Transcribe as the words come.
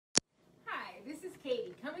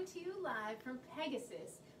coming to you live from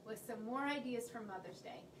Pegasus with some more ideas for Mother's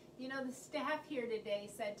Day. You know, the staff here today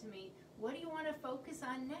said to me, what do you want to focus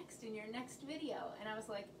on next in your next video? And I was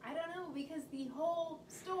like, I don't know, because the whole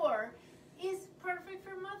store is perfect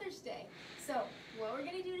for Mother's Day. So what we're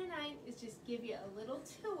going to do tonight is just give you a little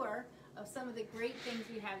tour of some of the great things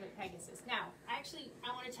we have at Pegasus. Now, actually,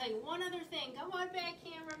 I want to tell you one other thing. Come on back,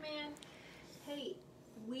 cameraman. Hey,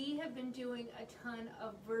 we have been doing a ton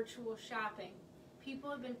of virtual shopping.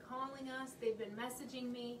 People have been calling us, they've been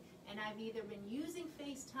messaging me, and I've either been using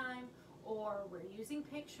FaceTime or we're using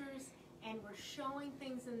pictures and we're showing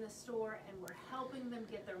things in the store and we're helping them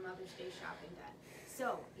get their Mother's Day shopping done.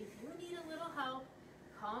 So if you need a little help,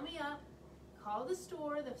 call me up, call the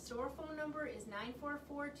store. The store phone number is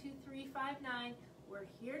 944-2359. We're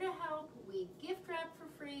here to help. We gift wrap for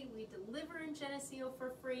free. We deliver in Geneseo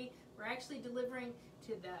for free. We're actually delivering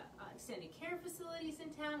to the extended care facilities in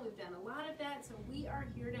town. We've done a lot of that, so we are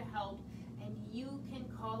here to help, and you can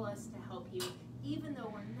call us to help you, even though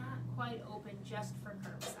we're not quite open just for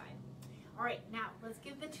curbside. All right, now let's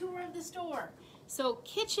give the tour of the store. So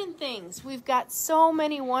kitchen things, we've got so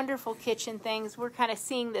many wonderful kitchen things. We're kind of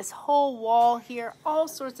seeing this whole wall here, all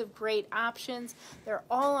sorts of great options. They're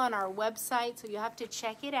all on our website, so you have to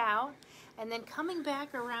check it out. And then coming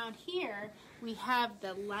back around here, we have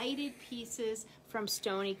the lighted pieces from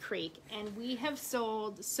Stony Creek, and we have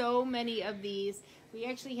sold so many of these. We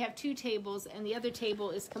actually have 2 tables, and the other table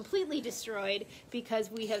is completely destroyed because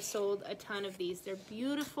we have sold a ton of these. They're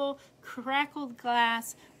beautiful, crackled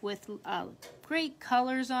glass with great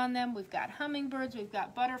colors on them. We've got hummingbirds, we've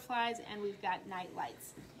got butterflies, and we've got night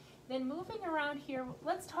lights. Then moving around here,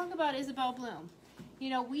 let's talk about Isabel Bloom. You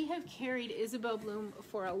know, we have carried Isabel Bloom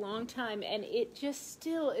for a long time, and it just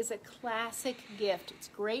still is a classic gift. It's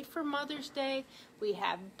great for Mother's Day. We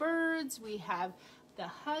have birds, we have the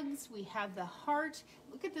hugs, we have the heart.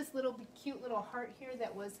 Look at this little cute little heart here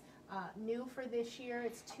that was new for this year.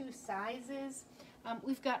 It's 2 sizes.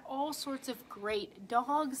 We've got all sorts of great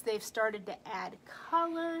dogs. They've started to add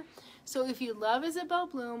color. So if you love Isabel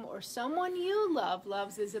Bloom, or someone you love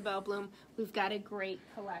loves Isabel Bloom, we've got a great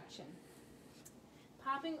collection.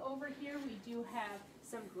 Popping over here, we do have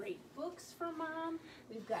some great books for mom.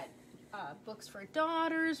 We've got books for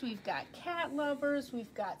daughters, we've got cat lovers,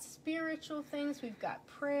 we've got spiritual things, we've got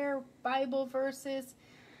prayer, Bible verses.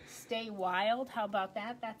 Stay wild, how about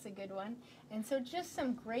that? That's a good one. And so just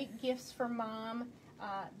some great gifts for mom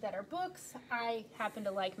that are books. I happen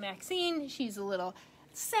to like Maxine. She's a little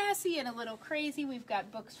sassy and a little crazy. We've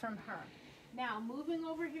got books from her. Now moving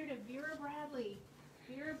over here to Vera Bradley.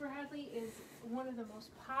 Vera Bradley is one of the most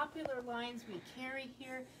popular lines we carry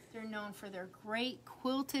here. They're known for their great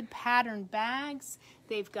quilted pattern bags.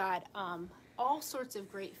 They've got all sorts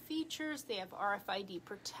of great features. They have RFID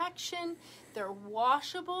protection. They're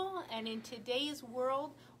washable, and in today's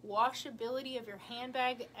world, washability of your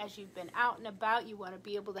handbag as you've been out and about, you want to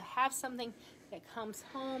be able to have something that comes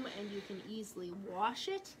home and you can easily wash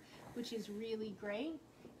it, which is really great.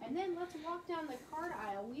 And then let's walk down the card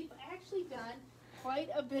aisle. We've actually done quite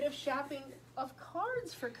a bit of shopping of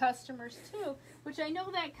cards for customers too, which I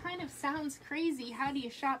know that kind of sounds crazy. How do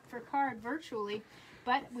you shop for card virtually?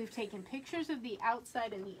 But we've taken pictures of the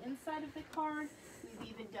outside and the inside of the card. We've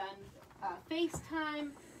even done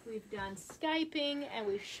FaceTime, we've done Skyping, and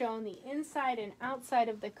we've shown the inside and outside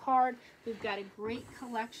of the card. We've got a great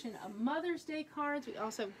collection of Mother's Day cards. We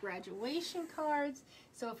also have graduation cards.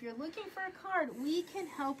 So if you're looking for a card, we can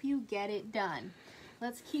help you get it done.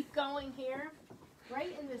 Let's keep going here.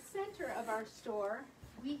 Right in the center of our store,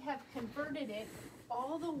 we have converted it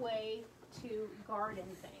all the way to garden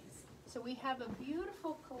things. So we have a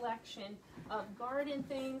beautiful collection of garden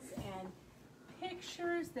things and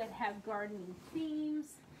pictures that have gardening themes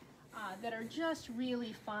that are just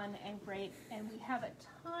really fun and great. And we have a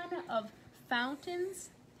ton of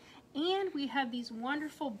fountains, and we have these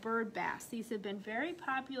wonderful bird baths. These have been very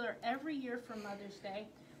popular every year for Mother's Day.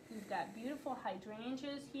 We've got beautiful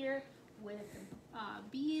hydrangeas here with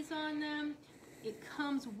bees on them. It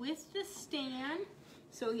comes with the stand,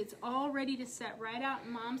 so it's all ready to set right out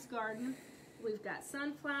in mom's garden. We've got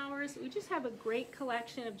sunflowers. We just have a great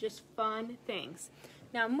collection of just fun things.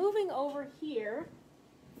 Now moving over here,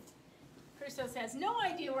 Christos has no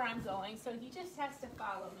idea where I'm going, so he just has to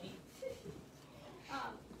follow me.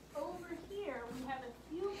 Over here, we have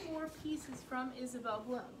a few more pieces from Isabel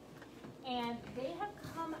Bloom, and they have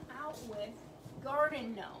come out with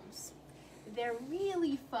garden gnomes. They're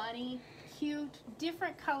really funny, cute,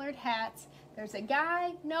 different colored hats. There's a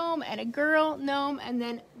guy gnome and a girl gnome, and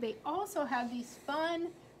then they also have these fun,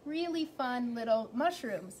 really fun little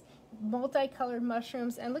mushrooms. multicolored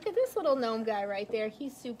mushrooms. And look at this little gnome guy right there.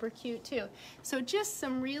 He's super cute too. So just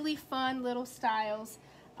some really fun little styles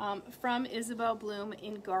from Isabel Bloom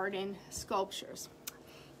in garden sculptures.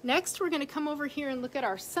 Next, we're going to come over here and look at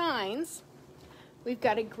our signs. We've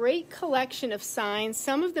got a great collection of signs.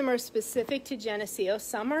 Some of them are specific to Geneseo,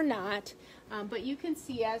 some are not. But you can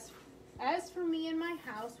see, as for me and my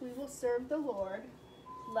house, we will serve the Lord.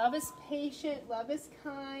 Love is patient, love is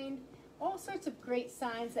kind. All sorts of great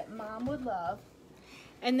signs that Mom would love.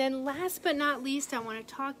 And then last but not least, I want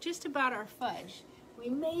to talk just about our fudge. We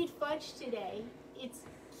made fudge today. It's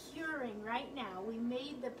curing right now. We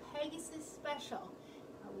made the Pegasus Special.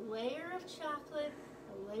 A layer of chocolate,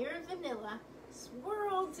 a layer of vanilla,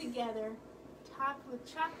 swirled together, topped with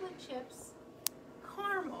chocolate chips,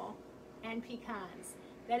 caramel, and pecans.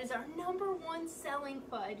 That is our #1 selling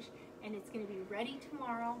fudge, and it's going to be ready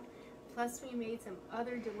tomorrow. Plus, we made some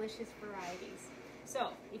other delicious varieties.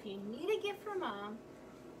 So, if you need a gift for Mom,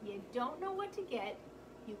 you don't know what to get,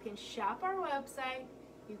 you can shop our website,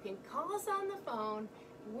 you can call us on the phone.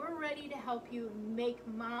 We're ready to help you make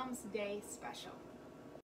Mom's Day special.